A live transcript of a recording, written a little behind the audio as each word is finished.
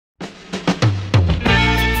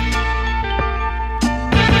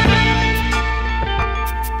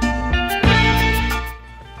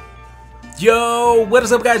Yo, what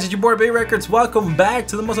is up guys, it's your boy Bay Records. Welcome back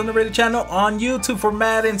to the most underrated channel on YouTube for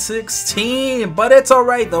Madden 16. But it's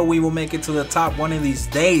alright though, we will make it to the top one of these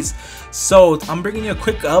days. So I'm bringing you a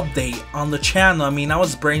quick update on the channel. I mean, I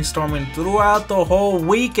was brainstorming throughout the whole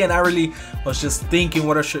week and I really was just thinking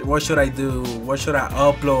what should I do, what should I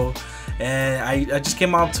upload, and I just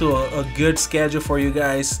came up to a good schedule for you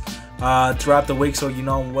guys throughout the week, so you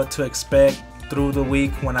know what to expect through the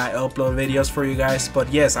week when I upload videos for you guys. But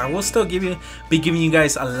yes, I will still be giving you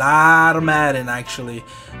guys a lot of Madden actually,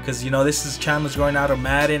 because you know this channel is growing out of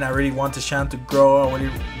Madden. I really want this channel to grow. I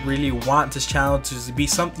really want this channel to be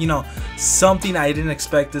something I didn't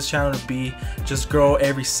expect this channel to be. Just grow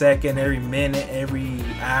every second, every minute, every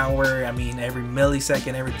hour. I mean every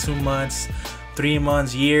millisecond, every 2 months, 3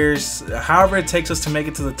 months, years, however it takes us to make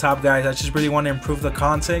it to the top, guys. I just really want to improve the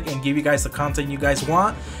content and give you guys the content you guys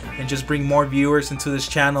want and just bring more viewers into this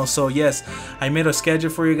channel. So yes, I made a schedule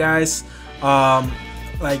for you guys.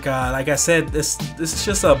 Like I said, this is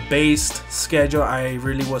just a based schedule I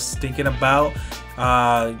really was thinking about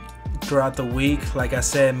throughout the week. Like I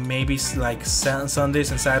said, maybe like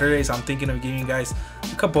Sundays and Saturdays I'm thinking of giving you guys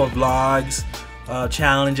a couple of vlogs,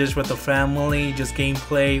 challenges with the family, just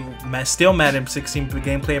gameplay, still Madden 16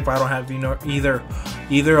 gameplay if I don't have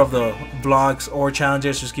either of the vlogs or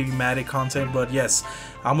challenges, just give you Madden content. But yes,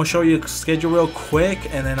 I'm gonna show you a schedule real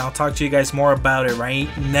quick and then I'll talk to you guys more about it right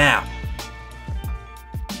now.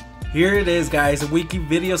 Here it is, guys, a weekly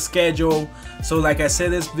video schedule. So like I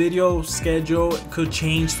said, this video schedule could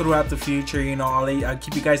change throughout the future. You know, I'll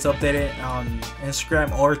keep you guys updated on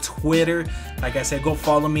Instagram or Twitter. Like I said, go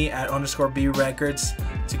follow me at _B Records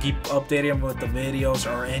to keep updated with the videos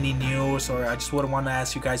or any news. Or I just would want to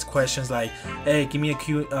ask you guys questions like, hey, give me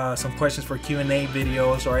some questions for Q&A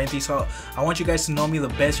videos or anything. So I want you guys to know me the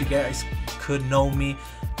best you guys could know me,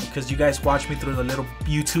 because you guys watch me through the little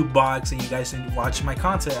YouTube box and you guys watch my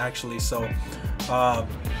content actually. So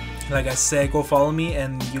like I said, go follow me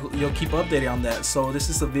and you'll keep updated on that. So this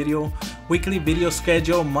is a weekly video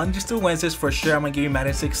schedule, Mondays through Wednesdays for sure. I'm gonna give you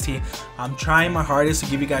Madden 16. I'm trying my hardest to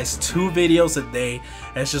give you guys 2 videos a day.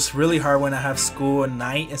 It's just really hard when I have school at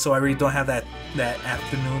night, and so I really don't have that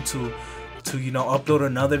afternoon to you know upload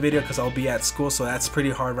another video because I'll be at school. So that's pretty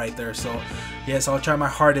hard right there. So yes, I'll try my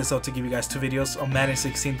hardest though to give you guys 2 videos on Madden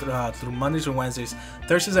 16 through Mondays and Wednesdays.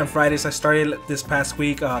 Thursdays and Fridays I started this past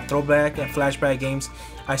week throwback and flashback games.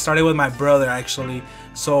 I started with my brother actually.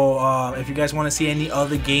 So if you guys want to see any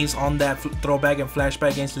other games on that throwback and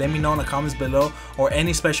flashback games, let me know in the comments below, or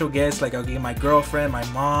any special guests. Like I'll give my girlfriend, my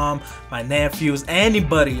mom, my nephews,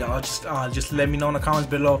 anybody. I'll just let me know in the comments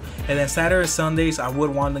below. And then Saturday, Sundays I would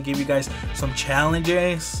want to give you guys some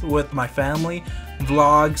challenges with my family,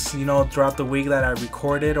 vlogs, you know, throughout the week that I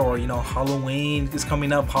recorded, or you know, Halloween is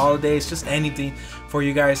coming up, holidays, just anything for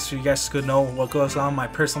you guys, so you guys could know what goes on in my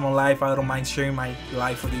personal life. I don't mind sharing my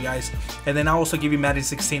life with you guys. And then I'll also give you Madden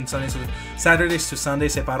 16 Saturdays to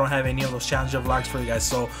Sundays if I don't have any of those challenge vlogs for you guys.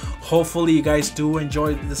 So hopefully you guys do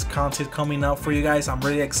enjoy this content coming up for you guys. I'm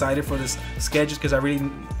really excited for this schedule because I really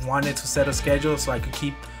wanted to set a schedule so I could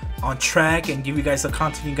keep on track and give you guys the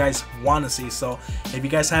content you guys want to see. So if you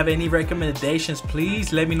guys have any recommendations,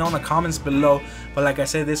 please let me know in the comments below. But like I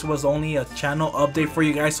said, this was only a channel update for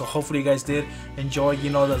you guys, so hopefully you guys did enjoy,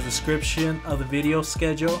 you know, the description of the video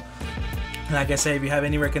schedule. And like I said, if you have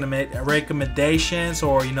any recommendations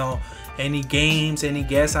or you know any games, any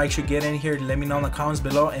guests I should get in here, let me know in the comments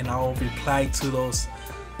below and I'll reply to those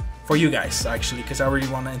for you guys actually, because I really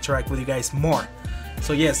want to interact with you guys more.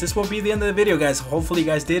 So yes, this will be the end of the video, guys. Hopefully you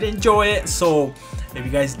guys did enjoy it. So if you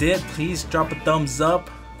guys did, please drop a thumbs up.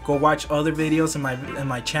 Go watch other videos in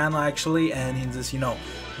my channel actually, and just, you know,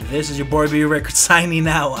 this is your boy B Records signing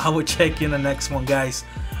out. I will check you in the next one, guys.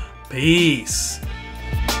 Peace.